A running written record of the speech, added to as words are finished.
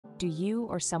Do you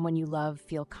or someone you love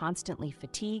feel constantly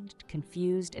fatigued,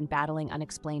 confused, and battling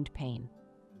unexplained pain?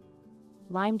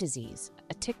 Lyme disease,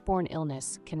 a tick-borne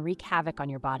illness, can wreak havoc on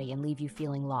your body and leave you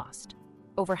feeling lost.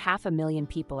 Over 500,000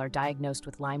 people are diagnosed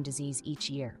with Lyme disease each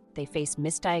year. They face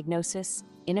misdiagnosis,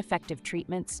 ineffective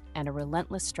treatments, and a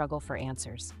relentless struggle for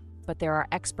answers. But there are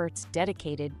experts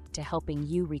dedicated to helping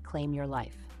you reclaim your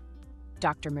life.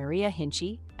 Dr. Myriah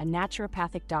Hinchey, a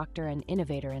naturopathic doctor and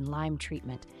innovator in Lyme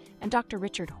treatment, and Dr.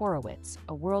 Richard Horowitz,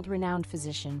 a world-renowned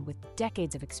physician with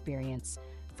decades of experience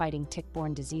fighting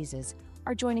tick-borne diseases,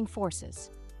 are joining forces.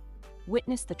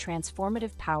 Witness the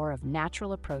transformative power of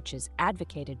natural approaches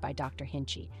advocated by Dr.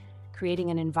 Hinchey, creating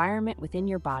an environment within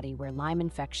your body where Lyme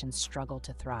infections struggle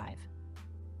to thrive.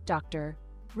 Dr.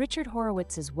 Richard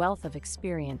Horowitz's wealth of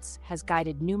experience has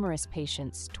guided numerous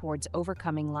patients towards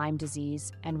overcoming Lyme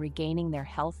disease and regaining their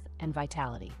health and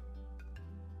vitality.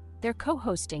 They're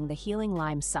co-hosting the Healing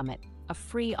Lyme Summit, a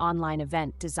free online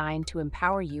event designed to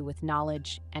empower you with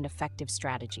knowledge and effective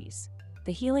strategies.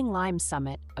 The Healing Lyme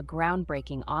Summit, a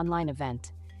groundbreaking online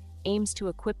event, aims to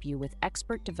equip you with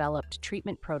expert-developed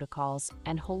treatment protocols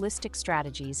and holistic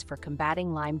strategies for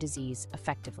combating Lyme disease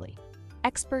effectively.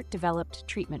 Expert-developed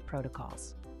treatment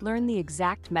protocols. Learn the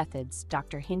exact methods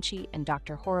Dr. Hinchey and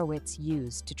Dr. Horowitz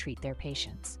use to treat their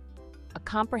patients. A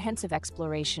comprehensive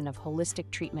exploration of holistic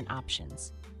treatment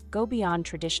options. Go beyond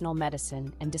traditional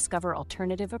medicine and discover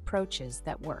alternative approaches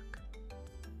that work.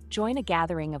 Join a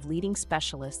gathering of leading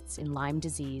specialists in Lyme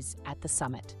disease at the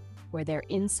summit, where their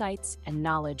insights and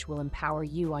knowledge will empower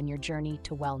you on your journey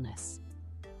to wellness.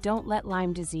 Don't let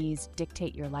Lyme disease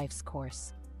dictate your life's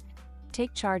course.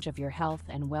 Take charge of your health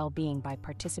and well-being by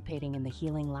participating in the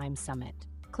Healing Lyme Summit.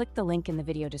 Click the link in the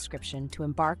video description to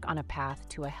embark on a path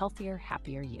to a healthier,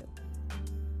 happier you.